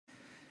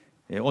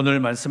오늘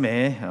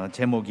말씀의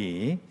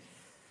제목이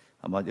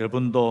아마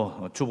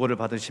여러분도 주보를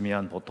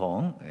받으시면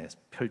보통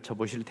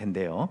펼쳐보실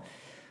텐데요.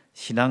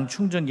 신앙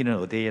충전기는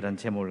어디에라는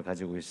제목을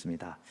가지고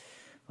있습니다.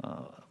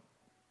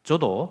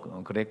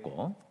 저도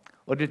그랬고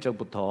어릴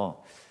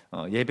적부터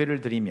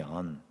예배를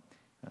드리면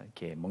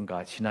이렇게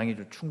뭔가 신앙이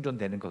좀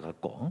충전되는 것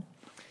같고,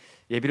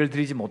 예배를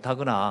드리지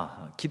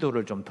못하거나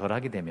기도를 좀 덜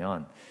하게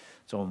되면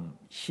좀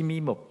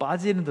힘이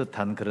빠지는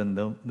듯한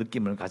그런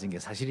느낌을 가진 게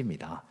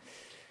사실입니다.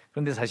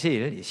 그런데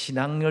사실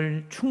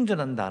신앙을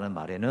충전한다는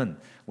말에는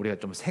우리가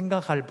좀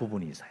생각할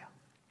부분이 있어요.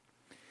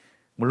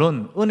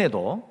 물론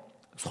은혜도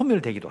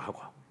소멸되기도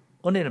하고,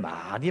 은혜를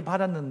많이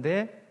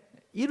받았는데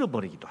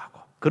잃어버리기도 하고,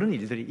 그런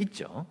일들이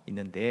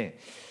있는데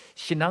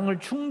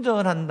신앙을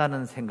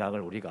충전한다는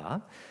생각을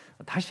우리가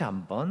다시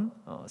한번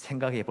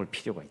생각해 볼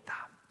필요가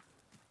있다.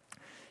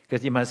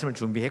 그래서 이 말씀을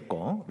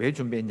준비했고, 왜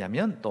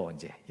준비했냐면 또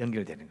이제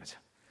연결되는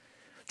거죠.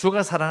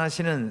 주가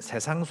사랑하시는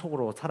세상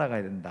속으로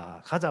살아가야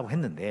된다, 가자고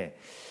했는데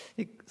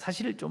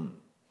사실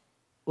좀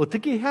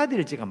어떻게 해야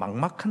될지가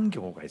막막한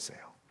경우가 있어요.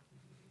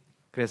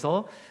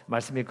 그래서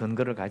말씀의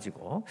근거를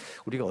가지고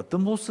우리가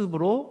어떤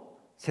모습으로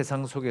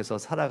세상 속에서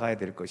살아가야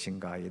될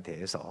것인가에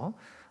대해서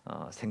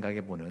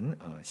생각해보는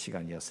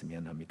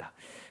시간이었으면 합니다.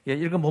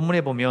 읽은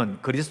본문에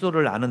보면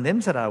그리스도를 아는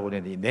냄새라고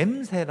하는데, 이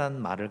냄새란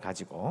말을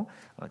가지고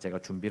제가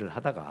준비를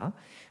하다가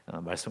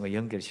말씀과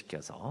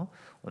연결시켜서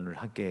오늘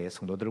함께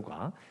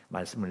성도들과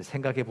말씀을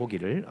생각해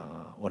보기를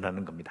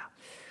원하는 겁니다.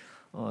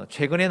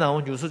 최근에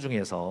나온 뉴스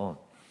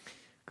중에서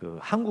그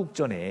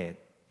한국전에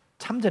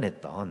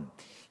참전했던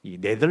이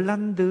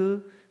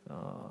네덜란드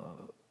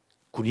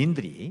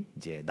군인들이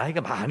이제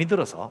나이가 많이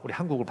들어서 우리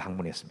한국을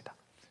방문했습니다.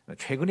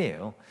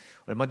 최근이에요.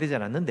 얼마 되지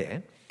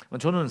않았는데,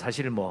 저는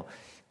사실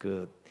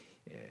그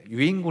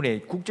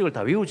유엔군의 국적을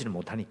다 외우지는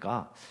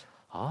못하니까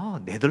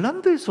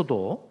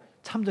네덜란드에서도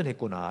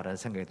참전했구나라는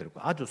생각이 들고,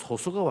 아주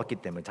소수가 왔기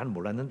때문에 잘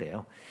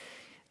몰랐는데요.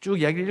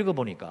 쭉 이야기를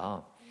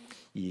읽어보니까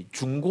이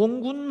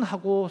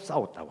중공군하고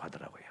싸웠다고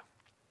하더라고요.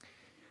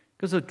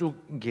 그래서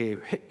쭉 이게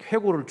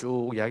회고를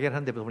쭉 이야기를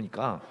하는데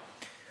보니까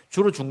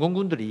주로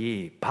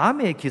중공군들이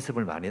밤에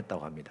기습을 많이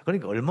했다고 합니다.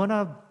 그러니까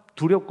얼마나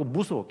두렵고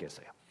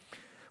무서웠겠어요.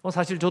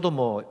 사실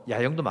저도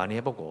야영도 많이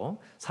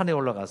해보고 산에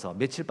올라가서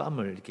며칠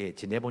밤을 이렇게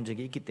지내본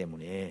적이 있기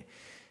때문에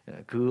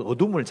그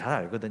어둠을 잘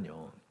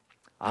알거든요.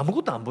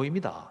 아무것도 안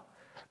보입니다.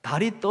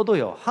 달이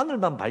떠도요,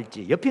 하늘만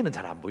밝지 옆에는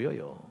잘 안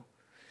보여요.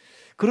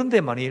 그런데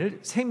만일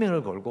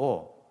생명을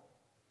걸고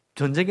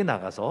전쟁에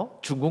나가서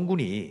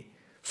중공군이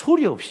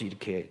소리 없이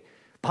이렇게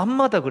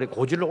밤마다 그래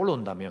고질러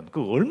올라온다면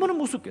그 얼마나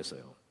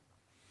무섭겠어요.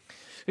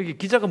 여기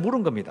기자가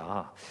물은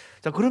겁니다.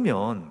 자,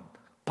 그러면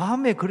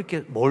밤에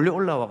그렇게 몰려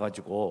올라와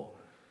가지고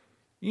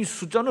이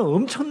숫자는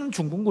엄청난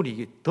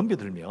중공군이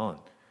덤벼들면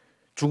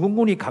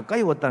중공군이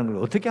가까이 왔다는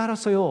걸 어떻게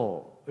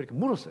알았어요? 이렇게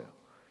물었어요.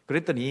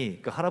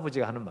 그랬더니 그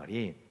할아버지가 하는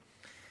말이,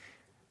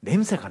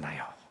 냄새가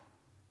나요.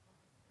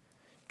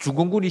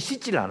 중공군이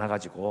씻지를 않아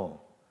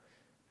가지고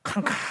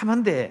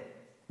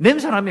캄캄한데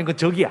냄새 나면 그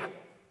적이야.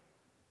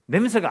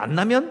 냄새가 안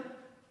나면,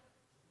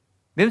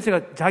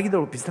 냄새가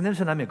자기들하고 비슷한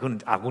냄새 나면 그건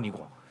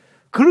아군이고,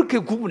 그렇게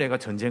구분해가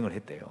전쟁을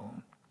했대요.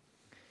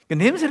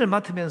 냄새를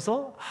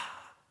맡으면서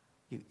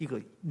이거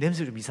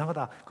냄새 좀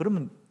이상하다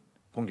그러면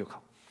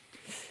공격하고.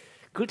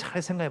 그걸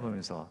잘 생각해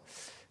보면서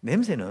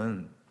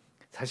냄새는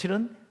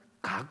사실은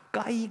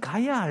가까이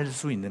가야 알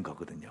수 있는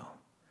거거든요.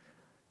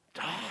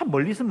 저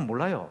멀리 있으면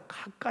몰라요.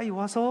 가까이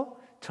와서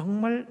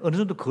정말 어느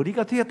정도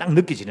거리가 돼야 딱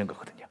느껴지는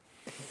거거든요.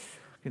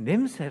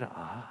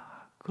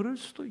 냄새라, 그럴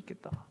수도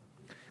있겠다.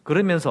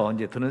 그러면서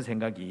이제 드는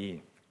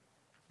생각이,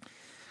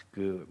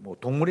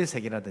 동물의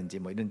세계라든지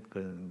이런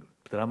그런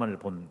드라마를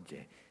본,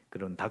 이제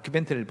그런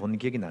다큐멘터리를 본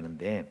기억이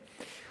나는데,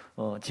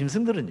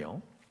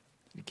 짐승들은요,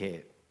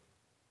 이렇게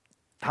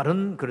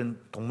다른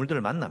그런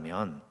동물들을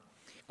만나면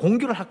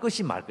공격을 할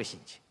것이 말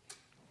것인지,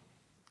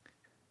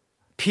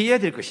 피해야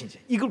될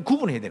것인지, 이걸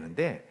구분해야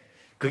되는데,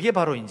 그게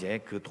바로 이제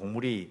그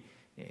동물이,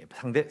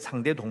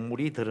 상대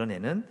동물이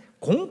드러내는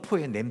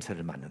공포의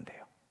냄새를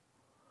맡는데요.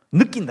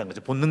 느낀다는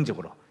거죠.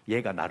 본능적으로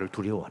얘가 나를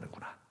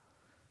두려워하는구나.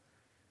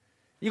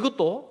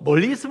 이것도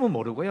멀리 있으면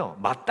모르고요,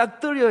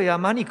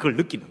 맞닥뜨려야만이 그걸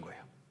느끼는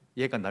거예요.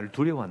 얘가 나를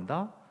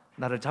두려워한다,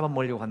 나를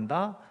잡아먹으려고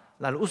한다,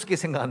 나를 우습게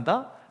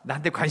생각한다,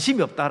 나한테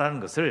관심이 없다라는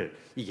것을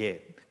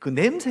이게 그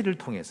냄새를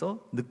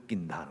통해서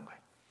느낀다는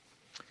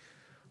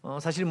거예요.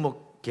 사실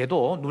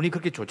개도 눈이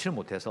그렇게 좋지는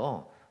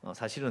못해서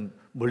사실은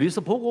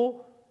멀리서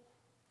보고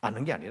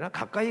아는 게 아니라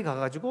가까이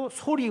가가지고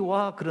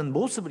소리와 그런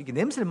모습을 이렇게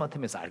냄새를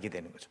맡으면서 알게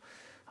되는 거죠.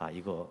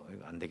 이거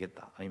안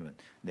되겠다, 아니면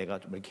내가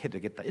좀 이렇게 해도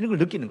되겠다, 이런 걸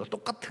느끼는 거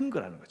똑같은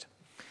거라는 거죠.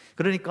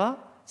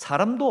 그러니까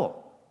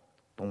사람도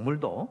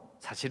동물도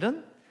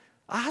사실은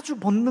아주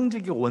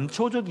본능적이고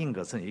원초적인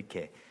것은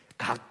이렇게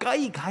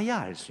가까이 가야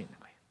알 수 있는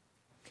거예요.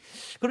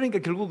 그러니까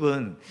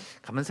결국은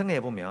가만 생각해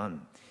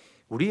보면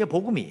우리의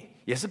복음이,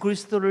 예수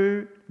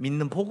그리스도를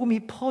믿는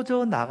복음이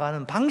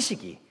퍼져나가는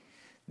방식이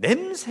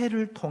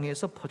냄새를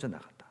통해서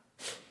퍼져나간다.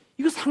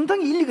 이거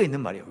상당히 일리가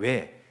있는 말이에요.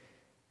 왜?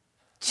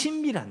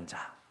 친밀한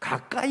자,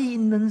 가까이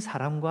있는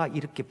사람과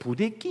이렇게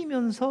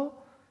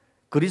부대끼면서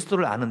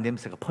그리스도를 아는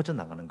냄새가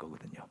퍼져나가는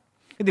거거든요.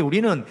 근데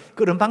우리는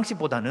그런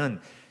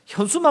방식보다는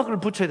현수막을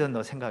붙여야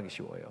된다고 생각하기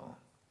쉬워요.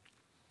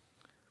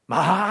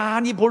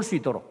 많이 볼 수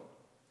있도록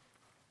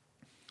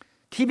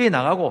TV에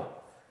나가고,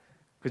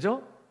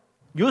 그죠?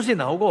 뉴스에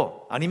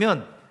나오고,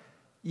 아니면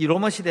이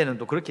로마 시대는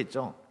또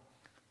그렇겠죠.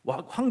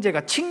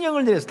 황제가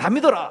칙령을 내려서 다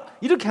믿어라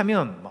이렇게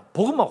하면 막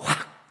복음만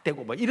확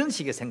되고 막 이런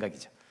식의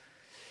생각이죠.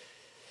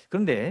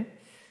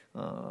 그런데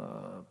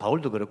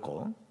바울도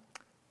그렇고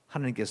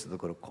하나님께서도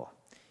그렇고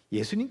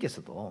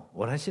예수님께서도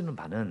원하시는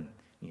바는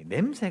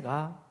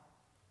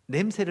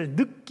냄새를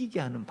느끼게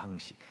하는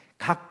방식,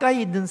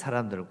 가까이 있는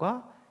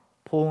사람들과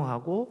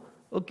포옹하고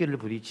어깨를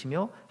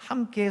부딪히며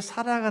함께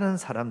살아가는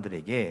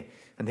사람들에게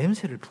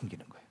냄새를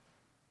풍기는 거예요.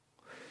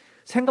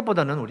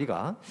 생각보다는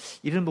우리가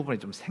이런 부분에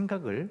좀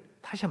생각을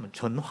다시 한번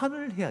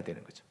전환을 해야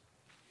되는 거죠.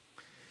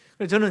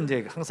 그래서 저는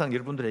이제 항상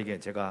여러분들에게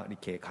제가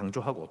이렇게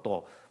강조하고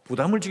또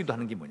부담을 주기도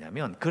하는 게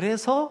뭐냐면,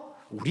 그래서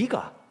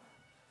우리가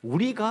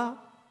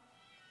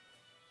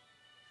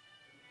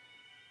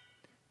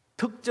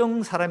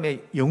특정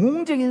사람의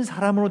영웅적인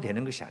사람으로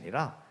되는 것이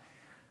아니라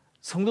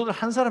성도들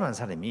한 사람 한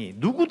사람이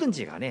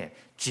누구든지 간에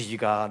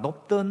지위가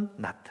높든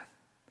낮든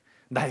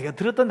나이가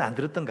들었든 안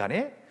들었든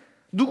간에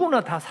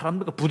누구나 다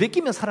사람들과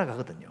부대끼며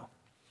살아가거든요.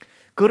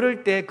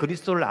 그럴 때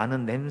그리스도를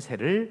아는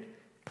냄새를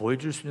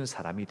보여줄 수 있는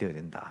사람이 되어야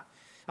된다.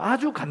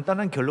 아주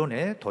간단한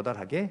결론에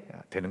도달하게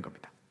되는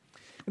겁니다.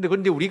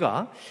 그런데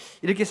우리가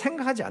이렇게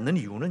생각하지 않는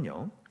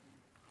이유는요,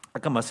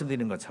 아까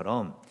말씀드린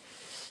것처럼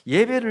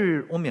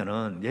예배를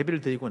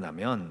드리고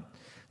나면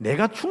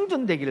내가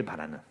충전되기를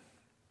바라는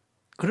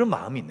그런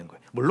마음이 있는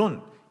거예요.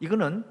 물론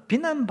이거는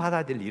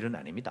비난받아야 될 일은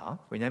아닙니다.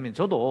 왜냐하면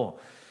저도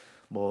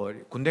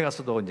군대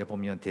가서도 이제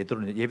보면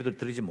되도록 예배도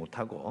드리지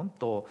못하고,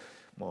 또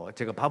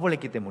제가 밥을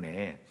했기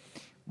때문에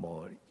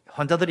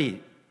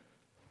환자들이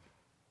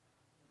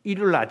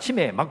일요일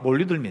아침에 막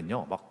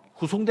몰려들면요, 막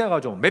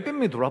후송돼가지고 몇백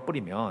명이 들어와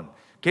버리면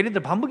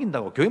걔네들 밥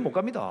먹인다고 교회 못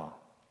갑니다.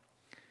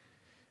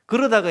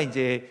 그러다가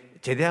이제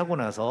제대하고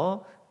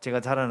나서 제가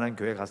자라난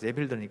교회 가서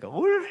예배를 드리니까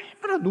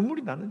얼마나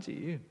눈물이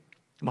나는지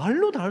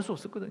말로 다 할 수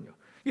없었거든요.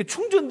 이게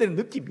충전되는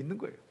느낌이 있는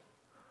거예요.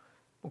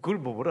 그걸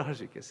뭐라 할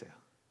수 있겠어요?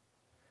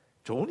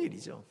 좋은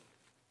일이죠.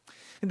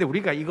 근데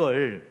우리가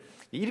이걸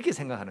이렇게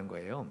생각하는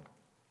거예요.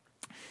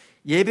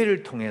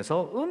 예배를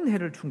통해서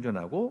은혜를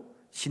충전하고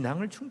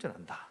신앙을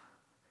충전한다.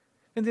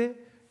 근데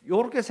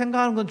이렇게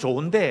생각하는 건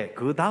좋은데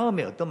그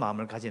다음에 어떤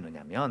마음을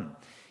가지느냐면,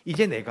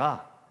 이제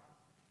내가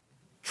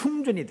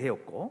충전이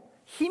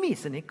되었고 힘이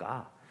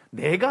있으니까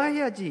내가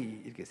해야지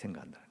이렇게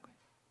생각한다는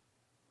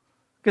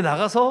거예요.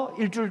 나가서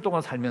일주일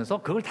동안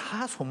살면서 그걸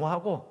다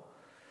소모하고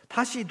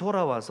다시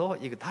돌아와서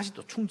이거 다시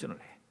또 충전을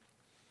해.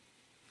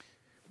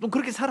 또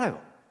그렇게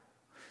살아요.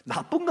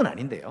 나쁜 건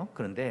아닌데요.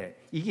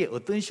 그런데 이게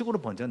어떤 식으로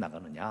번져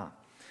나가느냐?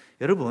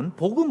 여러분,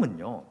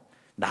 복음은요,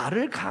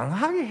 나를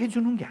강하게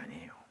해주는 게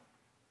아니에요.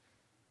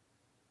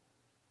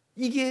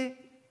 이게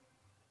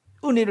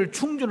은혜를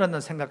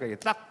충전한다는 생각에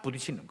딱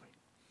부딪히는 거예요.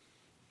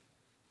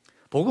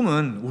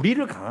 복음은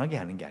우리를 강하게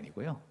하는 게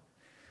아니고요,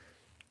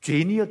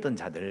 죄인이었던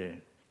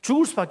자들,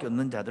 죽을 수밖에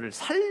없는 자들을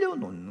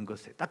살려놓는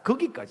것에 딱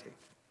거기까지예요.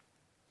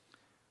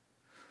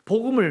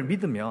 복음을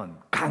믿으면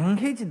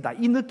강해진다,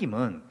 이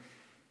느낌은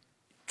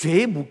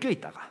죄에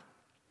묶여있다가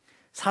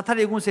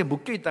사탄의 권세에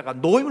묶여있다가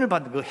노임을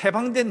받는 그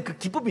해방된 그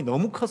기쁨이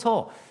너무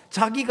커서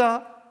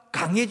자기가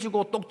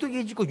강해지고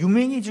똑똑해지고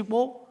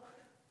유명해지고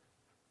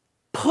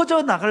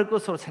퍼져나갈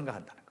것으로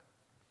생각한다는 거예요.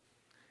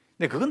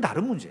 근데 그건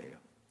다른 문제예요.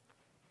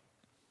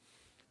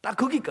 딱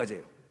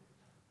거기까지예요.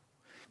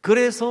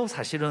 그래서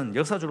사실은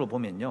역사적으로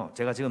보면요,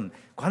 제가 지금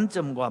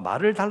관점과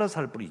말을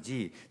달라서 할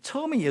뿐이지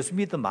처음에 예수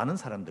믿던 많은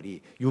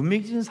사람들이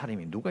유명해진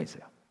사람이 누가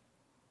있어요?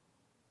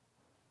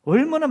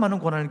 얼마나 많은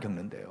고난을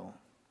겪는데요.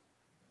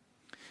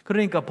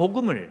 그러니까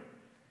복음을,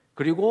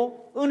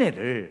 그리고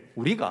은혜를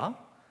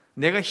우리가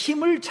내가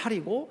힘을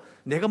차리고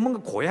내가 뭔가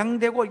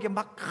고양되고 이렇게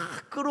막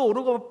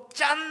끌어오르고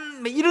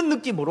짠 이런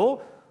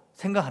느낌으로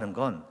생각하는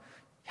건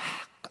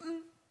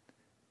약간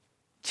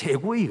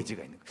재고의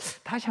여지가 있는 거예요.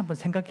 다시 한번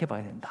생각해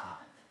봐야 된다.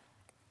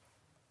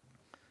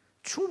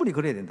 충분히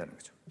그래야 된다는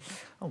거죠.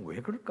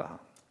 왜 그럴까?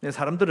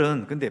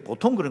 사람들은 근데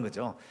보통 그런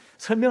거죠.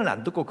 설명을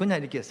안 듣고 그냥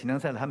이렇게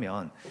신앙생활을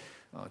하면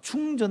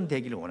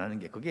충전되기를 원하는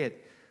게,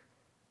 그게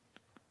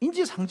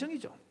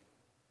인지상정이죠.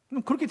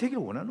 그렇게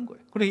되기를 원하는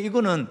거예요. 그러니까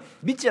이거는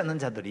믿지 않는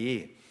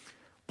자들이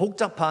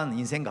복잡한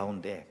인생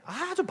가운데,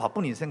 아주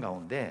바쁜 인생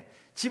가운데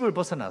집을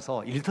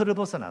벗어나서, 일터를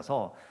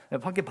벗어나서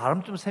밖에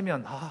바람 좀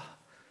쐬면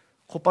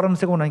콧바람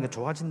쐬고 나니까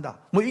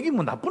좋아진다, 이게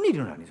나쁜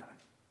일은 아니잖아요.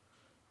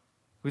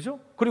 그죠?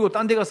 그리고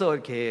딴 데 가서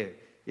이렇게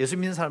예수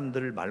믿는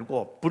사람들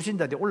말고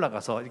불신자들이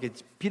올라가서 이렇게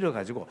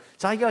빌어가지고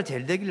자기가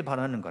잘 되기를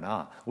바라는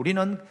거나,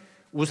 우리는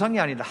우상이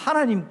아니라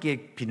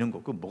하나님께 비는 거,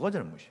 그건 뭐가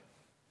잘못이에요?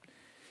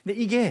 근데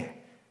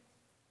이게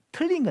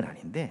틀린 건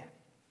아닌데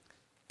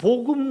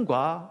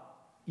복음과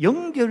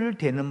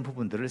연결되는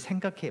부분들을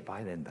생각해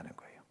봐야 된다는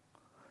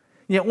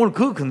거예요. 오늘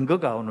그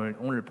근거가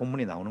오늘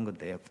본문에 나오는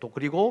건데요. 또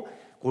그리고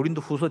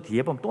고린도 후서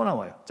뒤에 보면 또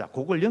나와요. 자,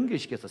 그걸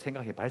연결시켜서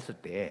생각해 봤을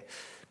때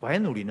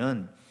과연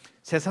우리는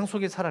세상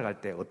속에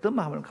살아갈 때 어떤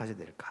마음을 가져야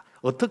될까?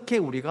 어떻게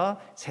우리가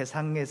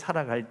세상에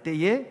살아갈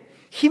때에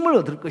힘을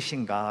얻을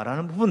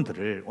것인가라는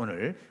부분들을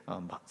오늘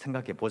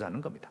생각해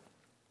보자는 겁니다.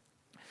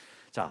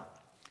 자,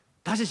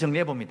 다시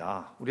정리해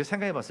봅니다. 우리가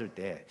생각해 봤을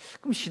때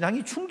그럼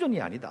신앙이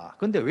충전이 아니다.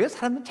 그런데 왜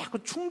사람들은 자꾸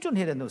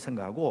충전해야 된다고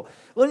생각하고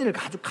은혜를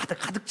아주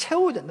가득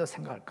채워야 된다고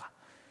생각할까?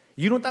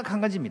 이유는 딱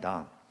한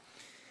가지입니다.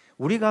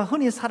 우리가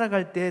흔히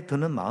살아갈 때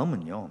드는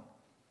마음은요,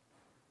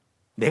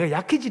 내가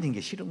약해지는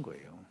게 싫은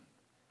거예요.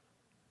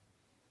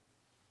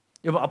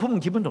 여러분, 아프면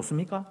기분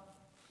좋습니까?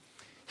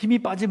 힘이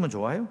빠지면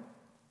좋아요?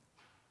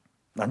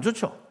 안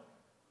좋죠?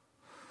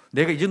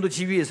 내가 이 정도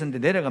지위에 있었는데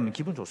내려가면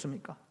기분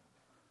좋습니까?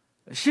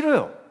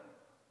 싫어요.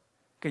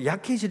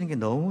 약해지는 게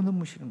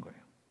너무너무 싫은 거예요.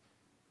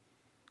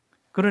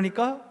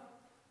 그러니까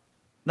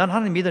난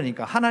하나님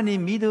믿으니까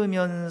하나님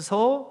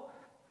믿으면서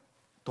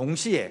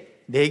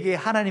동시에 내게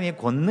하나님의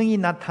권능이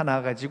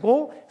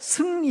나타나가지고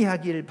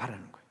승리하길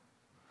바라는 거예요.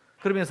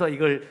 그러면서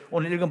이걸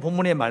오늘 읽은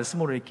본문의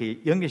말씀으로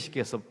이렇게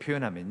연결시켜서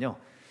표현하면요,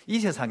 이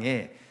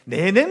세상에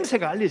내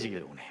냄새가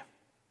알려지길 원해요.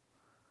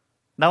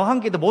 나와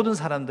함께 있던 모든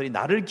사람들이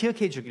나를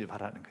기억해 주길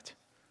바라는 거죠.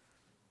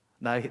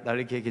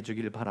 나를 기억해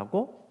주길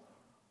바라고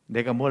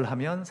내가 뭘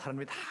하면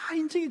사람들이 다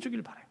인정해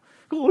주길 바라요.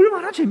 그거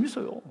얼마나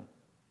재밌어요.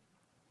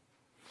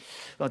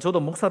 저도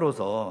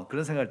목사로서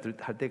그런 생각을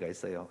할 때가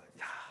있어요.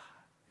 야,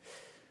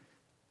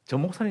 저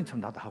목사님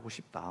참 나도 하고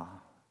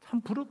싶다.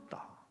 참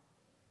부럽다.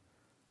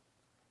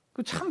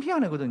 그 참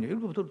희한하거든요.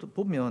 이렇게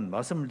보면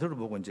말씀을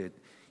들어보고 이제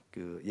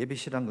그 예배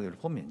실한 걸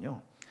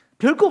보면요,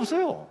 별거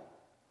없어요.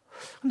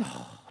 근데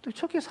어떻게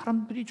저렇게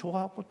사람들이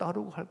좋아하고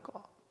따르고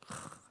할까?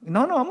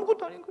 나는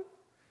아무것도 아닌 거예요.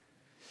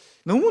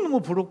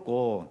 너무너무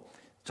부럽고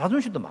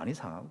자존심도 많이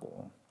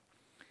상하고.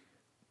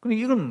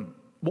 그러니까 이건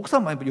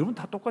목사만 여러분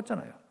다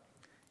똑같잖아요.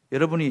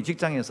 여러분이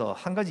직장에서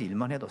한 가지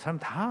일만 해도 사람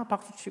다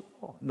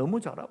박수치고 너무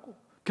잘하고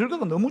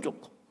결과가 너무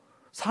좋고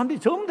사람들이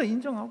전부 다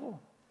인정하고,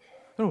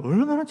 여러분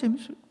얼마나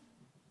재밌어요.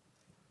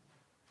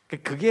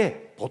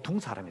 그게 보통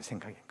사람의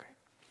생각인 거예요.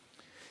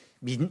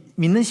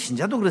 믿는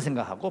신자도 그런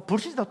생각하고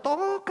불신자도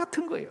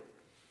똑같은 거예요.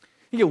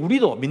 이게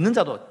우리도 믿는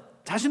자도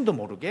자신도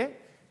모르게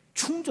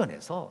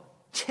충전해서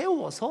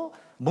채워서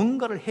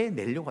뭔가를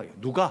해내려고 해요.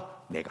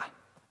 누가? 내가.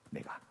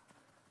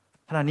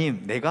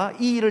 하나님, 내가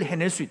이 일을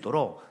해낼 수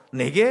있도록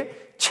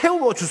내게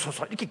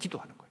채워주소서, 이렇게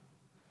기도하는 거예요.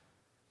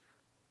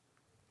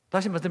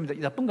 다시 말씀드립니다.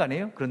 이 나쁜 거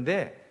아니에요?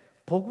 그런데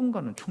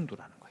복음과는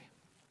충돌하는 거예요.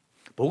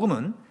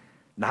 복음은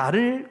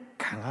나를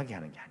강하게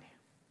하는 게 아니에요.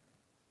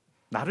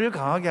 나를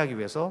강하게 하기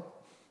위해서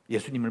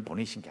예수님을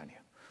보내신 게 아니에요.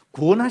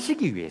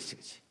 구원하시기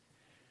위해서지.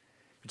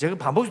 제가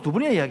반복해서 두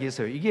번이나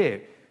이야기했어요.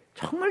 이게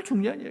정말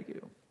중요한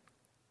이야기예요.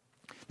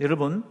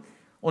 여러분,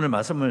 오늘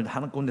말씀을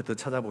한 군데 더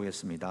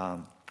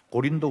찾아보겠습니다.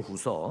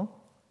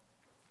 고린도후서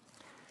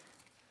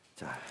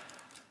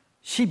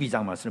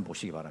 12장 말씀을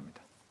보시기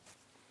바랍니다.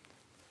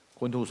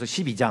 고린도후서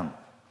 12장.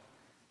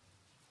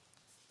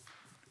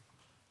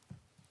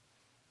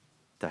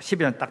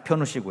 12장 딱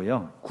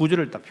펴놓으시고요.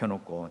 9절을 딱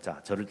펴놓고,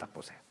 저를 딱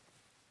보세요.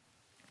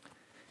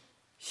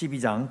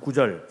 12장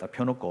 9절 딱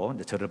펴놓고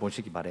이제 저를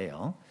보시기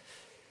바래요.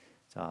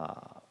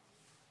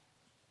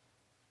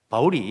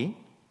 바울이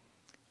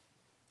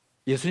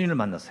예수님을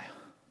만났어요.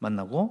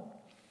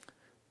 만나고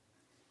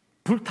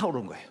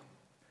불타오른 거예요.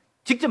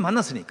 직접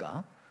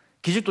만났으니까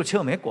기적도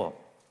체험했고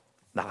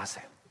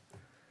나갔어요.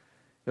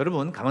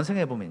 여러분 가만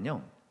생각해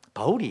보면요,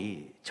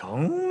 바울이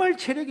정말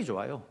체력이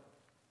좋아요.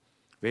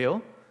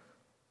 왜요?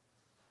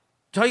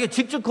 자기가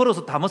직접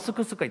걸어서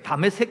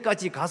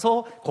다메섹까지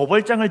가서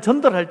고발장을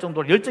전달할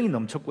정도로 열정이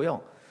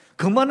넘쳤고요.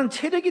 그 많은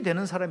체력이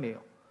되는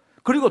사람이에요.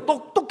 그리고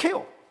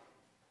똑똑해요.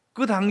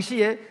 그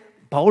당시에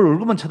바울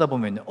얼굴만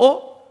쳐다보면요,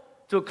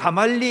 저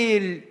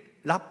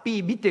가말리엘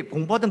랍비 밑에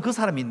공부하던 그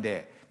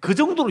사람인데 그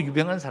정도로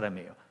유명한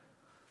사람이에요.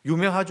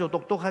 유명하죠.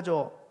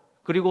 똑똑하죠.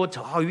 그리고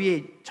저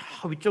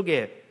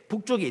위쪽에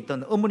북쪽에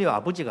있던 어머니와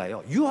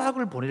아버지가요,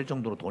 유학을 보낼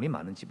정도로 돈이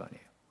많은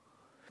집안이에요.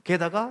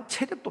 게다가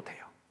체력도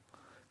돼요.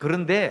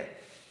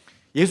 그런데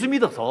예수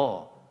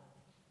믿어서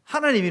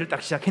하나님 일을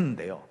딱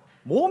시작했는데요,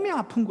 몸이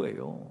아픈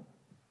거예요.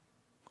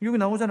 여기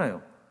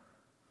나오잖아요.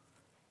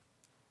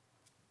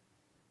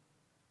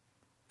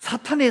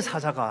 사탄의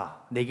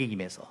사자가 내게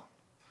임해서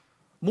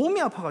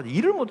몸이 아파가지고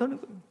일을 못하는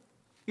거예요.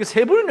 이거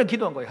 3번이나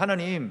기도한 거예요.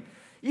 하나님,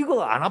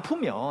 이거 안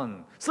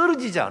아프면,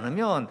 쓰러지지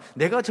않으면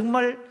내가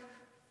정말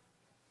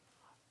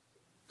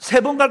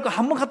 3번 갈 거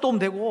 1번 갔다 오면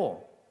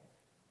되고,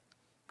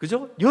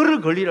 그죠?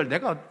 열흘 걸리를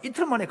내가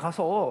이틀 만에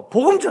가서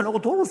복음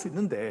전하고 돌아올 수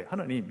있는데,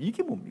 하나님,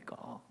 이게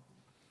뭡니까?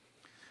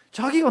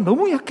 자기가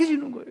너무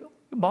약해지는 거예요.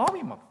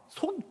 마음이 막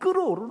손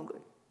끓어오르는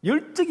거예요.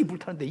 열정이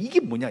불타는데 이게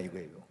뭐냐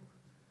이거예요.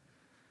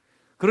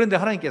 그런데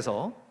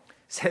하나님께서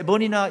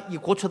 3번이나 이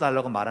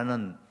고쳐달라고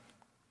말하는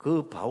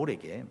그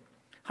바울에게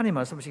하나님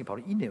말씀하시기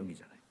바로 이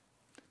내용이잖아요.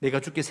 내가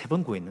주께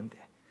 3번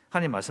구했는데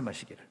하나님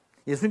말씀하시기를,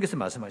 예수님께서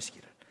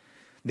말씀하시기를,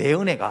 내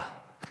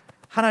은혜가,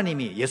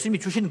 하나님이 예수님이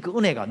주신 그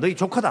은혜가 너희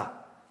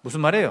족하다.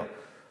 무슨 말이에요?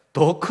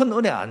 더 큰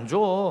은혜 안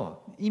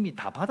줘. 이미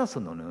다 받았어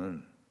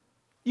너는.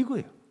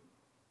 이거예요.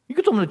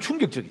 이게 좀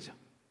충격적이죠.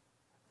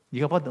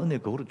 네가 받은 은혜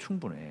그거로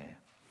충분해.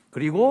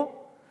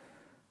 그리고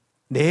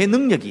내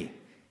능력이,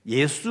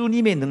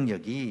 예수님의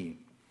능력이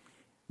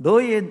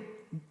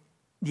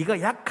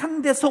네가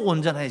약한 데서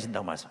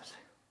온전해진다고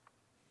말씀하셨어요.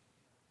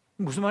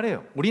 무슨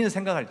말이에요? 우리는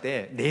생각할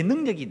때 내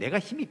능력이, 내가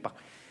힘이 막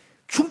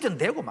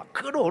충전되고 막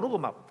끌어오르고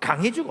막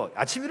강해지고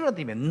아침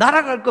일어나면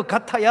날아갈 것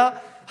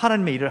같아야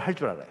하나님의 일을 할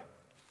줄 알아요.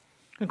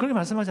 그렇게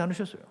말씀하지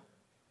않으셨어요.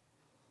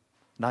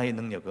 나의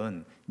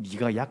능력은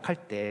네가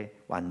약할 때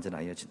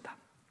완전하여진다.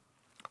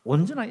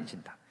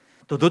 온전하여진다.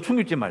 더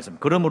충격적인 말씀.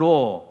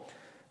 그러므로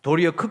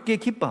도리어 크게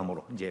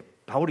기뻐함으로, 이제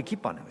바울이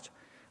기뻐하는 거죠.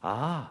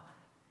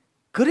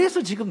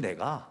 그래서 지금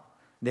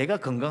내가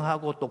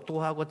건강하고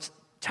똑똑하고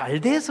잘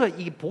돼서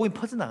이게 복음이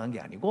퍼져나간 게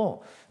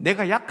아니고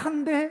내가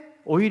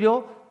약한데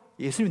오히려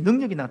예수님의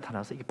능력이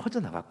나타나서 이게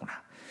퍼져나갔구나.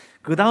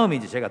 그 다음에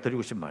이제 제가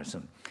드리고 싶은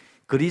말씀,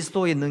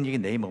 그리스도의 능력이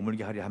내에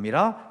머물게 하려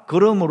함이라.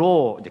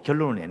 그러므로 이제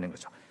결론을 내는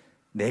거죠.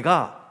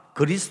 내가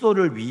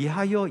그리스도를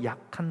위하여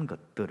약한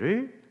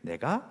것들을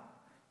내가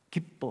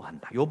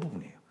기뻐한다. 이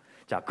부분이에요.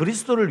 자,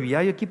 그리스도를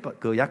위하여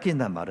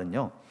약해진다는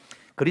말은요,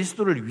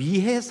 그리스도를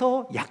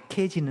위해서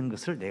약해지는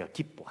것을 내가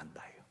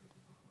기뻐한다.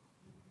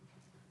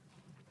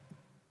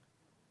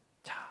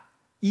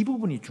 이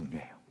부분이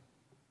중요해요.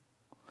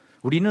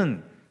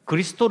 우리는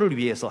그리스도를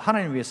위해서,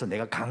 하나님을 위해서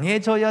내가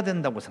강해져야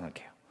된다고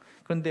생각해요.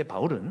 그런데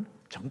바울은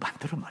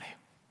정반대로 말해요.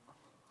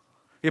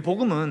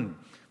 복음은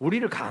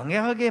우리를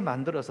강하게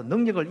만들어서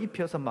능력을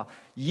입혀서 막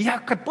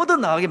약하게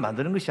뻗어나가게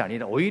만드는 것이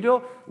아니라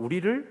오히려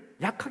우리를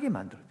약하게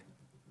만들어요.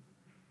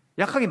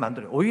 약하게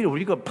만들어요. 오히려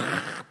우리가 팍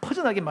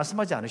퍼져나게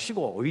말씀하지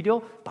않으시고 오히려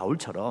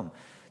바울처럼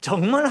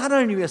정말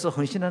하나님을 위해서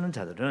헌신하는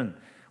자들은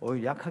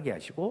오히려 약하게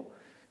하시고,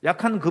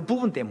 약한 그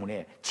부분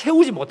때문에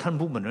채우지 못하는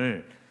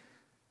부분을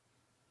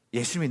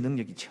예수님의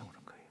능력이 채우는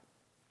거예요.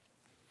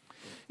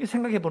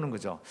 생각해 보는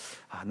거죠.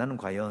 나는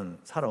과연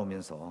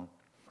살아오면서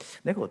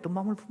내가 어떤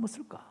마음을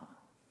품었을까?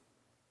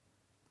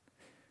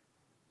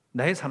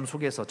 나의 삶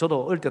속에서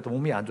저도 어릴 때도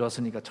몸이 안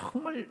좋았으니까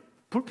정말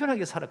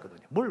불편하게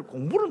살았거든요. 뭘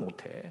공부를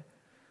못해.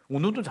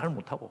 운동도 잘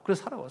못하고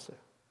그래서 살아왔어요.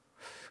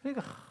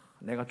 그러니까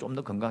내가 좀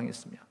더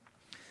건강했으면,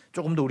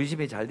 조금 더 우리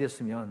집이 잘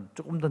됐으면,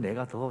 조금 더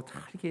내가 더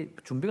이렇게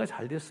준비가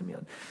잘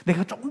됐으면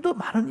내가 조금 더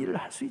많은 일을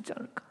할 수 있지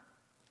않을까.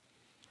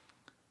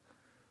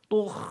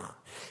 또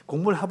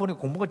공부를 해보니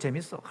공부가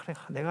재밌어. 그래,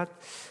 내가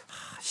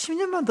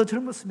 10년만 더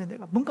젊었으면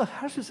내가 뭔가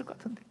할 수 있을 것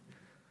같은데.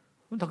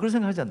 다 그런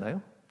생각하지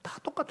않나요? 다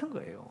똑같은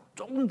거예요.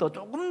 조금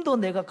더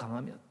내가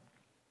강하면.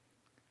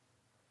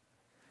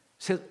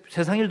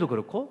 세상 일도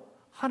그렇고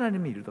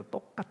하나님의 일도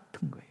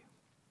똑같은 거예요.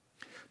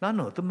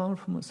 나는 어떤 마음을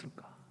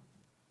품었을까?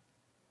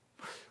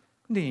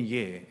 근데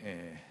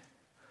이게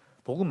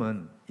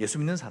복음은, 예수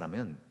믿는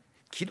사람은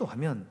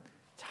기도하면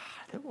잘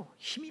되고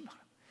힘이 막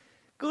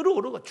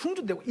끌어오르고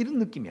충전되고 이런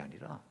느낌이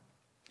아니라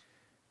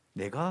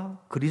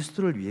내가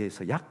그리스도를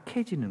위해서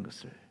약해지는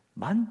것을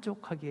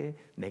만족하게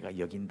내가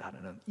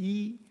여긴다는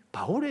이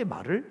바울의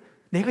말을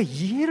내가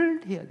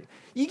이해를 해야 돼요.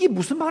 이게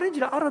무슨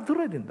말인지를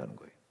알아들어야 된다는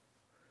거예요.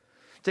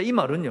 자, 이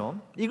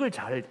말은요, 이걸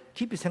잘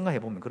깊이 생각해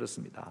보면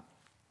그렇습니다.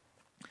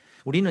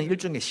 우리는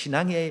일종의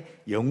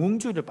신앙의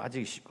영웅주의를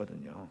빠지기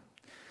쉽거든요.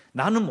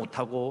 나는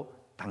못하고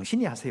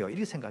당신이 하세요,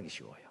 이렇게 생각이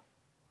쉬워요.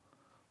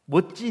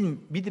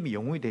 멋진 믿음의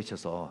영웅이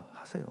되셔서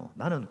하세요.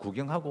 나는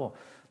구경하고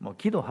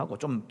기도하고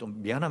좀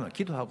미안하면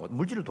기도하고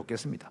물질을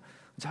돕겠습니다.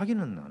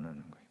 자기는 안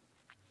하는 거예요.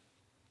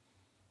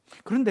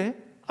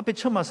 그런데 앞에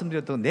처음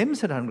말씀드렸던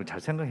냄새라는 걸 잘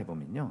생각해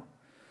보면요,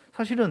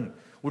 사실은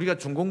우리가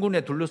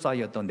중공군에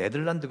둘러싸였던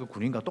네덜란드 그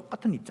군인과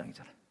똑같은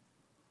입장이잖아요.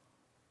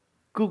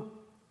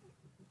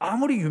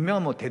 아무리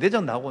유명한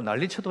대대장 나오고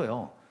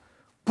난리쳐도요,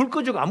 불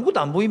꺼지고 아무것도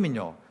안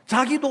보이면요,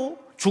 자기도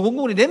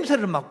중공군의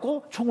냄새를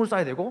맡고 총을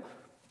쏴야 되고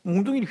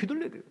몽둥이를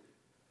휘둘러야 돼요.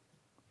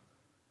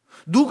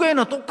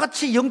 누구에나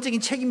똑같이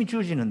영적인 책임이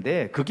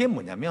주어지는데, 그게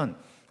뭐냐면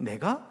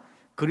내가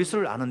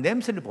그리스도를 아는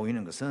냄새를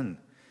보이는 것은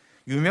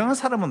유명한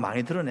사람은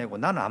많이 드러내고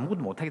나는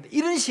아무것도 못하겠다,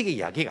 이런 식의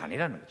이야기가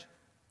아니라는 거죠.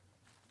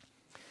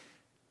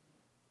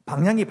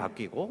 방향이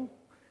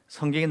바뀌고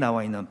성경에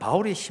나와 있는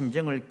바울의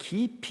심정을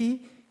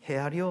깊이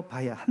헤아려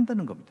봐야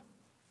한다는 겁니다.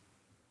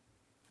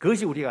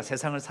 그것이 우리가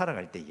세상을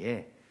살아갈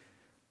때에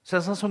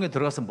세상 속에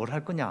들어가서 뭘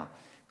할 거냐?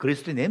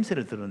 그리스도의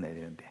냄새를 드러내야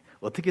되는데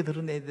어떻게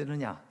드러내야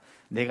되느냐?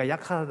 내가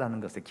약하다는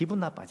것에 기분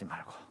나빠하지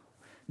말고,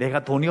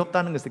 내가 돈이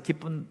없다는 것에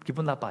기분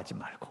나빠하지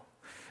말고,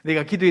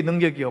 내가 기도의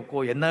능력이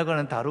없고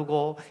옛날과는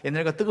다르고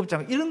옛날과 뜨겁지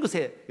않고 이런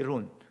것에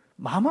여러분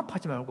마음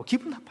아파하지 말고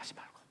기분 나빠하지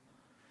말고,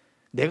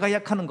 내가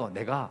약하는 거,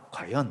 내가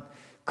과연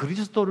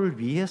그리스도를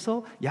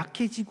위해서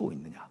약해지고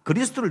있느냐,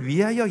 그리스도를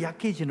위하여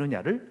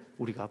약해지느냐를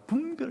우리가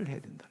분별해야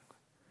된다는 거예요.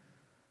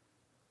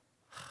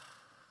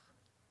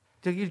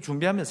 저기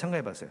준비하면서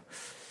생각해 봤어요.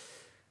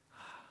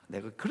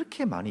 내가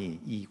그렇게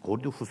많이 이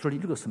고후서를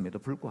읽었음에도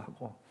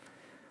불구하고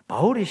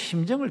바울의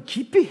심정을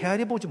깊이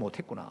헤아려 보지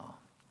못했구나.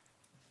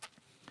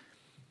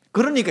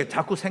 그러니까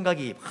자꾸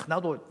생각이,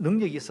 나도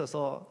능력이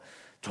있어서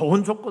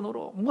좋은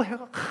조건으로 뭐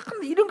해가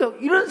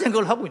이런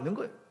생각을 하고 있는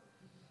거예요.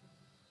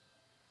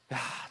 야,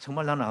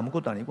 정말 나는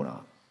아무것도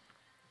아니구나.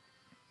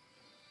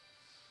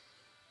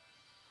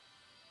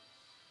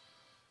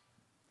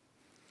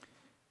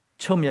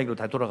 처음 이야기로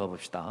다시 돌아가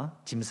봅시다.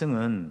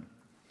 짐승은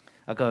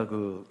아까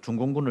그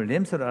중공군을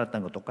냄새를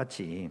알았다는 것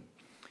똑같이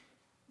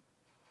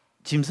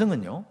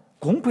짐승은요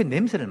공포의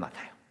냄새를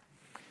맡아요.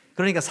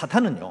 그러니까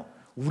사탄은요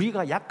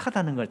우리가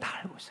약하다는 걸 다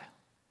알고 있어요.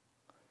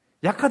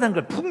 약하다는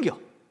걸 풍겨.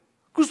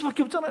 그럴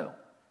수밖에 없잖아요.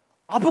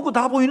 아픈 거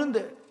다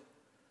보이는데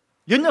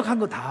연약한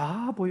거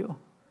다 보여.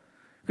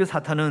 그래서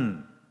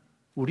사탄은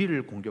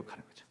우리를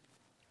공격하는 거죠.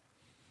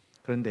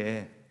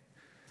 그런데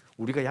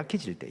우리가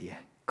약해질 때에,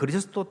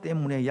 그리스도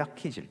때문에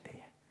약해질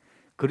때에,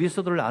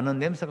 그리스도를 아는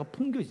냄새가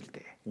풍겨질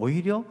때에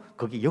오히려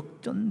거기에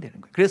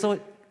역전되는 거예요. 그래서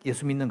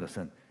예수 믿는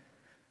것은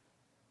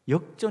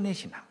역전의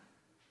신앙,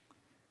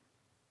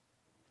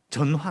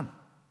 전환.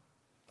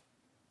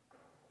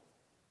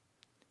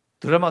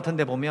 드라마 같은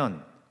데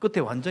보면 끝에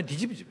완전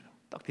뒤집어져요.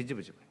 딱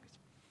뒤집어져 버리는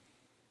거죠.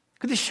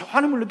 근데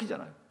시원함을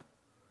느끼잖아요.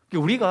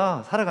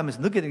 우리가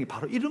살아가면서 느끼게 되는 게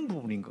바로 이런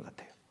부분인 것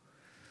같아요.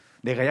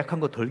 내가 약한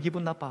거 덜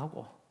기분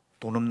나빠하고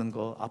돈 없는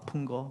거,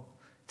 아픈 거,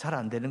 잘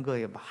안 되는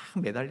거에 막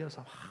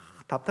매달려서 막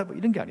답답하고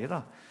이런 게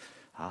아니라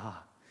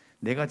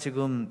내가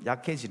지금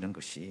약해지는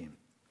것이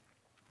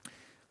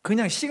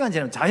그냥 시간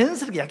지나면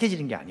자연스럽게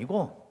약해지는 게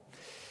아니고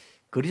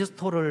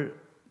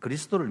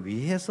그리스도를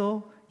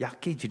위해서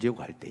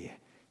약해지려고 할 때에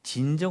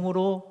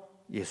진정으로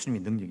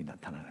예수님의 능력이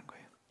나타나는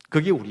거예요.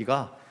 그게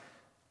우리가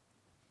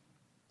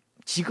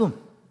지금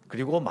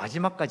그리고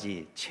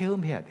마지막까지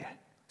체험해야 될,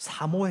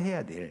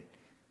 사모해야 될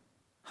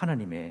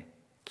하나님의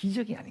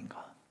기적이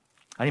아닌가,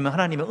 아니면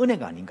하나님의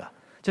은혜가 아닌가,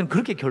 저는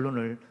그렇게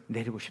결론을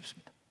내리고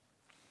싶습니다.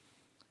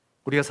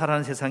 우리가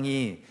살아가는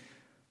세상이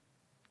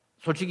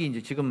솔직히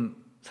이제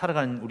지금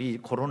살아가는 우리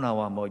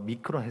코로나와 뭐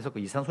미크로 해서 그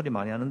이상한 소리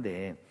많이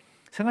하는데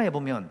생각해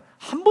보면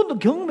한 번도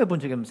경험해 본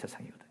적이 없는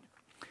세상이거든요.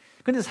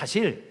 근데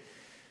사실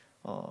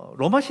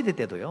로마 시대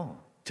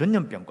때도요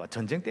전염병과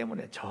전쟁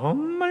때문에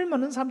정말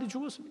많은 사람들이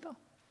죽었습니다.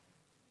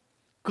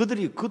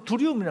 그들이 그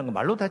두려움이라는 걸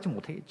말로 다 하지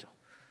못하겠죠.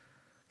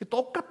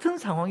 똑같은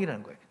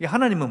상황이라는 거예요.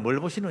 하나님은 뭘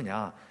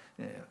보시느냐,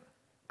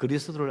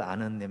 그리스도를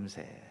아는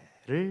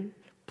냄새를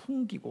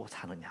풍기고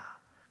사느냐,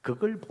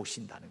 그걸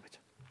보신다는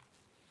거죠.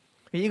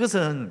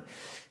 이것은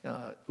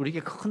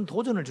우리에게 큰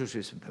도전을 줄 수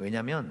있습니다.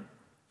 왜냐하면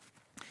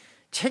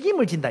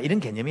책임을 진다 이런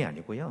개념이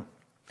아니고요,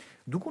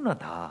 누구나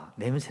다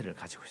냄새를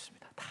가지고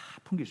있습니다. 다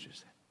풍길 수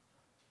있어요.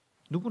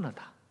 누구나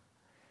다.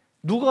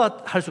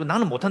 누가 할 수,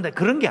 나는 못한다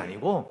그런 게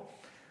아니고,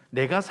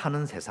 내가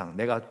사는 세상,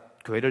 내가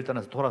교회를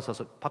떠나서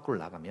돌아서서 밖으로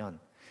나가면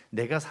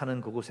내가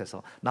사는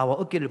그곳에서 나와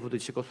어깨를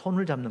부딪히고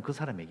손을 잡는 그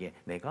사람에게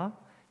내가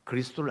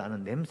그리스도를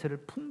아는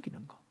냄새를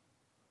풍기는 거.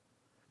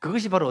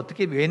 그것이 바로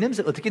어떻게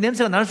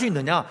냄새가 날 수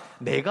있느냐,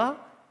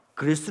 내가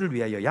그리스도를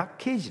위하여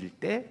약해질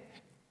때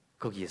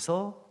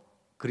거기에서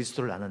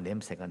그리스도를 아는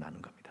냄새가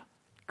나는 겁니다.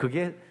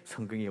 그게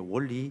성경의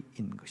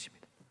원리인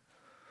것입니다.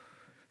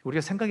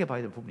 우리가 생각해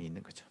봐야 될 부분이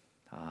있는 거죠.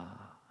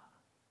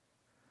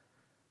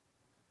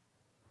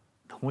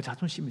 너무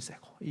자존심이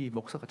세고, 이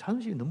목사가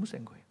자존심이 너무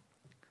센 거예요.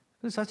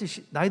 그래서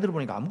사실 나이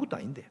들어보니까 아무것도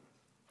아닌데.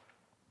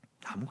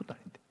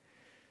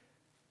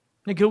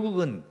 근데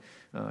결국은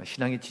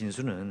신앙의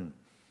진수는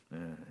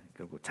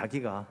결국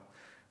자기가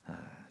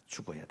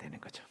죽어야 되는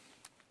거죠.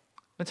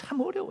 참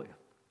어려워요.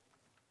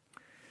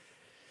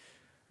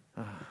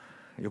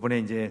 이번에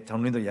이제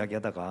장로님들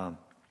이야기하다가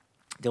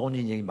제가 온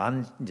지 이제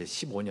만 이제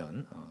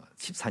 15년,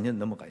 14년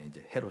넘어가요.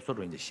 이제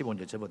해로서로 이제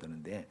 15년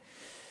접어드는데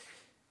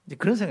이제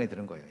그런 생각이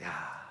드는 거예요.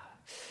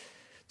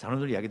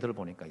 장로님들 이야기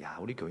들어보니까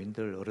우리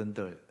교인들,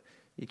 어른들,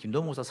 이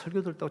김도모 목사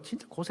설교 들을 때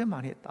진짜 고생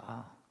많이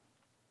했다.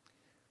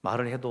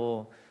 말을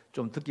해도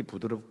좀 듣기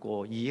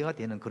부드럽고 이해가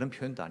되는 그런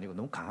표현도 아니고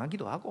너무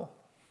강하기도 하고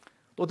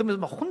또 어떤 면에서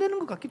막 혼내는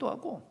것 같기도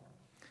하고,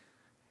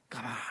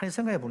 가만히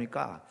생각해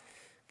보니까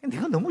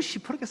내가 너무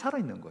시퍼렇게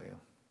살아있는 거예요.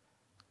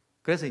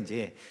 그래서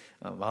이제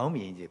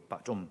마음이 이제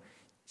좀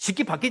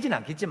쉽게 바뀌지는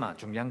않겠지만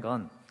중요한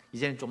건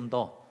이제는 조금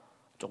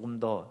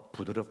더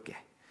부드럽게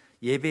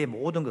예배의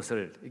모든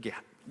것을 이렇게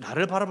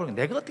나를 바라보는,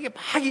 내가 어떻게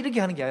막 이렇게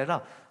하는 게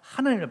아니라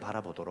하나님을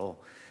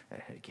바라보도록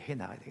이렇게 해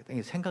나가야 되겠다.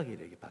 이게 생각이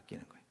이렇게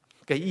바뀌는 거예요.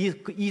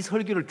 그러니까 이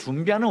설교를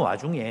준비하는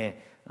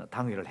와중에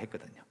당회를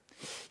했거든요.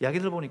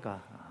 이야기들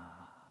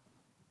보니까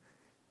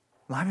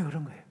마음이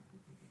그런 거예요.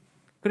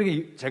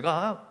 그러니까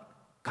제가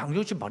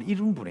강조치 바로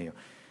이런 분이에요.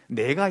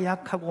 내가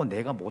약하고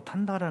내가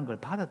못한다라는 걸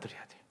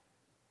받아들여야 돼요.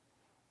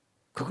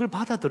 그걸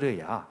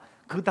받아들여야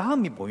그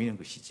다음이 보이는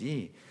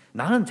것이지,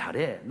 나는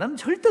잘해, 나는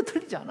절대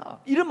틀리지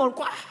않아, 이런 마음을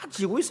꽉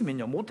쥐고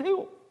있으면요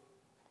못해요.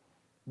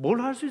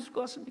 뭘 할 수 있을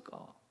것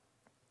같습니까?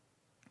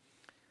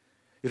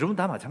 여러분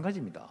다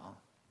마찬가지입니다.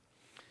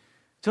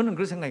 저는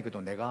그런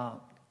생각이거든요.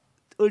 내가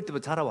어릴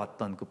때부터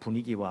자라왔던 그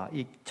분위기와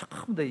이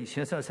처음부터 이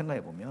신앙생활을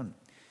생각해 보면,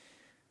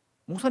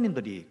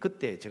 목사님들이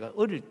그때 제가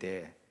어릴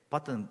때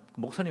봤던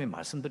목사님의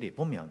말씀들이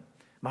보면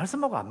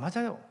말씀하고 안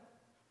맞아요.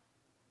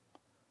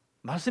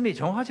 말씀이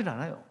정확하지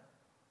않아요.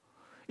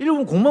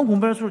 이러면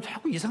공부할수록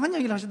자꾸 이상한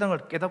얘기를 하시다는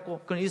걸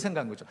깨닫고 그런 이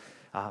생각한 거죠.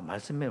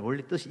 말씀의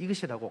원래 뜻이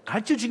이것이라고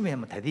가르쳐주기만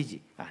하면 다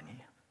되지.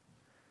 아니에요.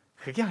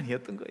 그게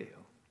아니었던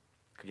거예요.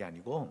 그게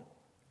아니고,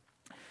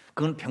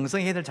 그건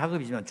평생 해야 될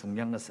작업이지만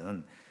중요한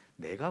것은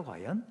내가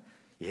과연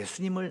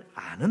예수님을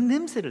아는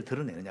냄새를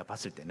드러내느냐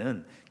봤을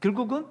때는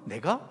결국은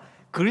내가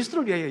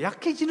그리스도를 위하여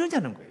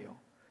약해지느냐는 거예요.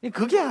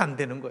 그게 안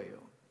되는 거예요.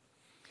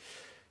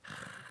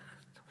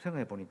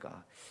 생각해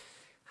보니까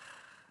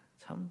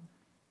참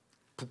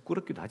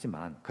부끄럽기도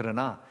하지만,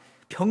 그러나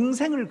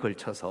평생을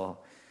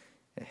걸쳐서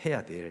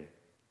해야 될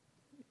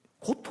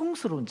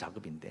고통스러운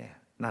작업인데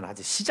난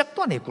아직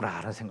시작도 안 했구나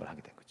하는 생각을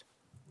하게 된 거죠.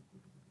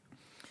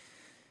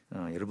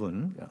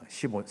 여러분, 만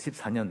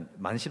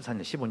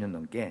 14년, 15년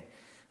넘게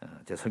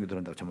제 설교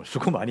들은다고 정말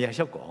수고 많이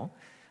하셨고,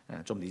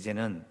 좀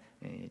이제는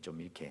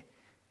좀 이렇게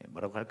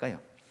뭐라고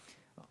할까요?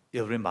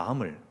 여러분의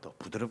마음을 더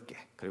부드럽게,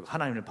 그리고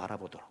하나님을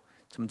바라보도록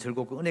좀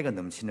즐겁고 은혜가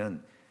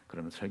넘치는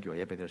그런 설교와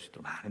예배될 수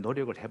있도록 많이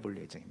노력을 해볼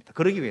예정입니다.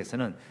 그러기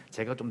위해서는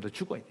제가 좀 더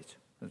죽어야 되죠.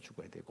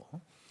 죽어야 되고,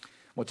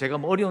 뭐 제가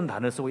뭐 어려운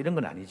단어 쓰고 이런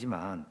건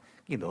아니지만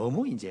이게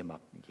너무 이제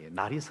막 이게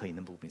날이 서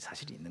있는 부분이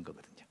사실이 있는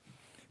거거든요.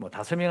 뭐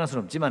다 설명할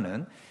수는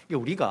없지만은, 이게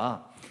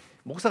우리가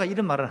목사가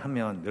이런 말을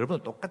하면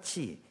여러분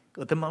똑같이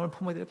어떤 마음을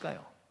품어야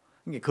될까요?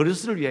 이게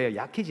그리스도를 위하여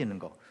약해지는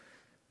거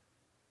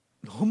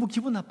너무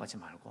기분 나빠지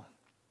말고,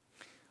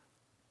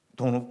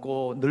 돈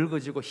없고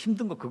늙어지고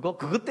힘든 거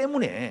그것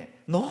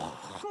때문에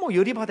너무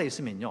열이 받아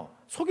있으면요,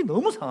 속이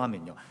너무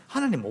상하면요,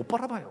 하나님 못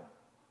바라봐요.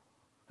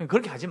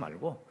 그렇게 하지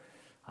말고,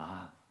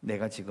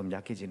 내가 지금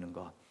약해지는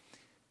거,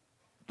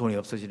 돈이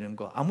없어지는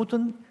거,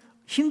 아무튼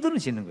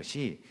힘들어지는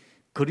것이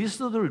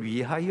그리스도를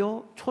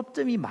위하여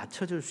초점이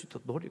맞춰질 수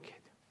있도록 노력해야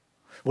돼요.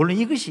 물론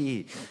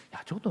이것이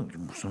저것도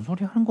무슨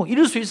소리 하는 거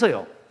이럴 수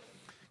있어요.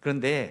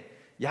 그런데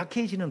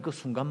약해지는 그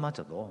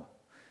순간마저도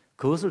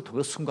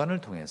그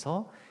순간을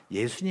통해서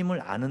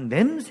예수님을 아는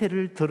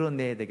냄새를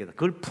드러내야 되겠다,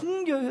 그걸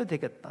풍겨야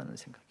되겠다는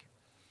생각이에요.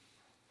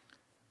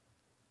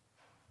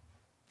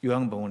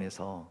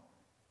 요양병원에서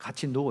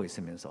같이 누워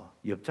있으면서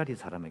옆자리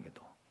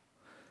사람에게도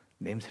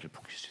냄새를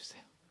풍길 수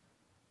있어요.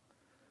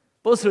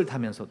 버스를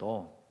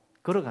타면서도,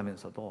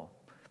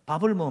 걸어가면서도,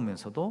 밥을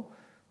먹으면서도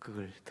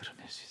그걸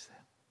드러낼 수 있어요.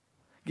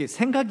 이게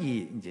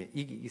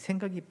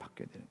생각이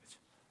바뀌어야 되는 거죠.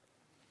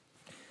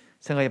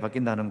 생각이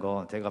바뀐다는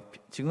거, 제가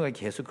지금까지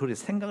계속 그렇게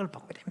생각을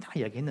바꿔야 된다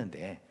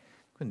이야기했는데,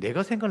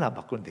 내가 생각을 안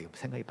바꾸는데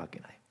생각이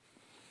바뀌나요?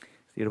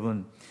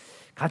 여러분,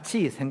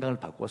 같이 생각을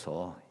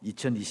바꿔서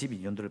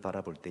 2022년도를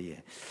바라볼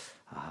때에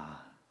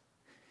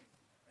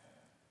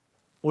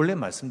원래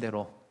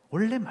말씀대로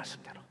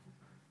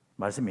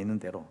말씀에 있는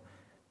대로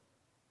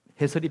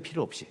해설이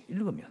필요 없이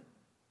읽으면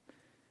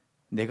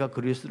내가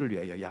그리스도를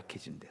위하여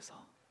약해진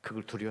데서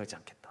그걸 두려워하지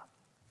않겠다.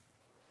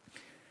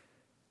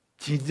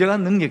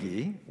 진정한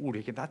능력이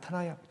우리에게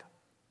나타나야 합니다.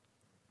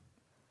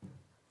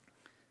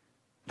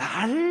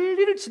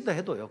 난리를 친다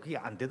해도요, 그게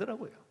안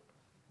되더라고요.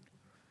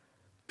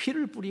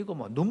 피를 뿌리고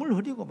막 눈물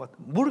흘리고 막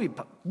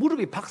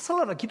무릎이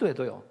박살나라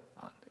기도해도요,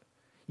 안 돼요.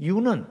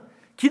 이유는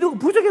기도가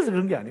부족해서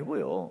그런 게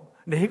아니고요,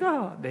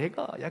 내가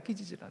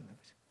약해지질 않는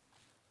거죠.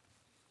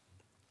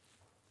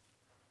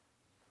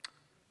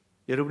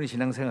 여러분의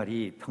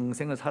신앙생활이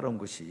평생을 살아온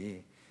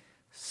것이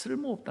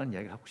쓸모없다는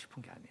이야기를 하고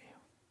싶은 게 아니에요.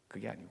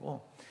 그게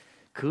아니고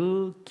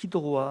그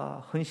기도와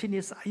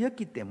헌신이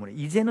쌓였기 때문에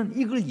이제는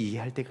이걸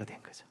이해할 때가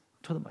된 거죠.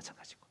 저도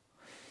마찬가지고,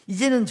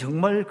 이제는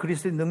정말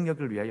그리스도의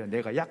능력을 위하여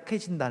내가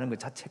약해진다는 것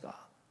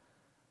자체가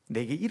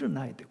내게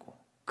일어나야 되고,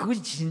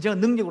 그것이 진정한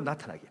능력으로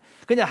나타나게,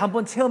 그냥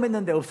한번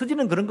체험했는데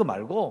없어지는 그런 거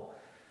말고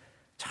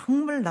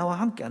정말 나와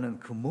함께하는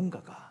그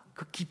뭔가가,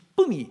 그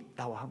기쁨이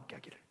나와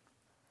함께하기를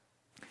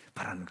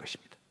바라는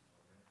것입니다.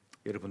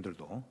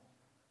 여러분들도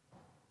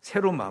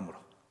새로운 마음으로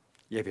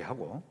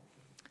예배하고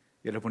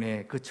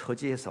여러분의 그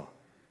처지에서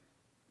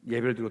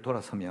예배를 드리고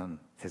돌아서면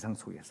세상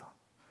속에서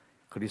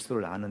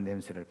그리스도를 아는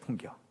냄새를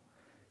풍겨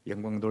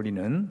영광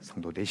돌리는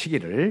성도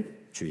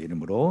되시기를 주의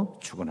이름으로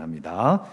축원합니다.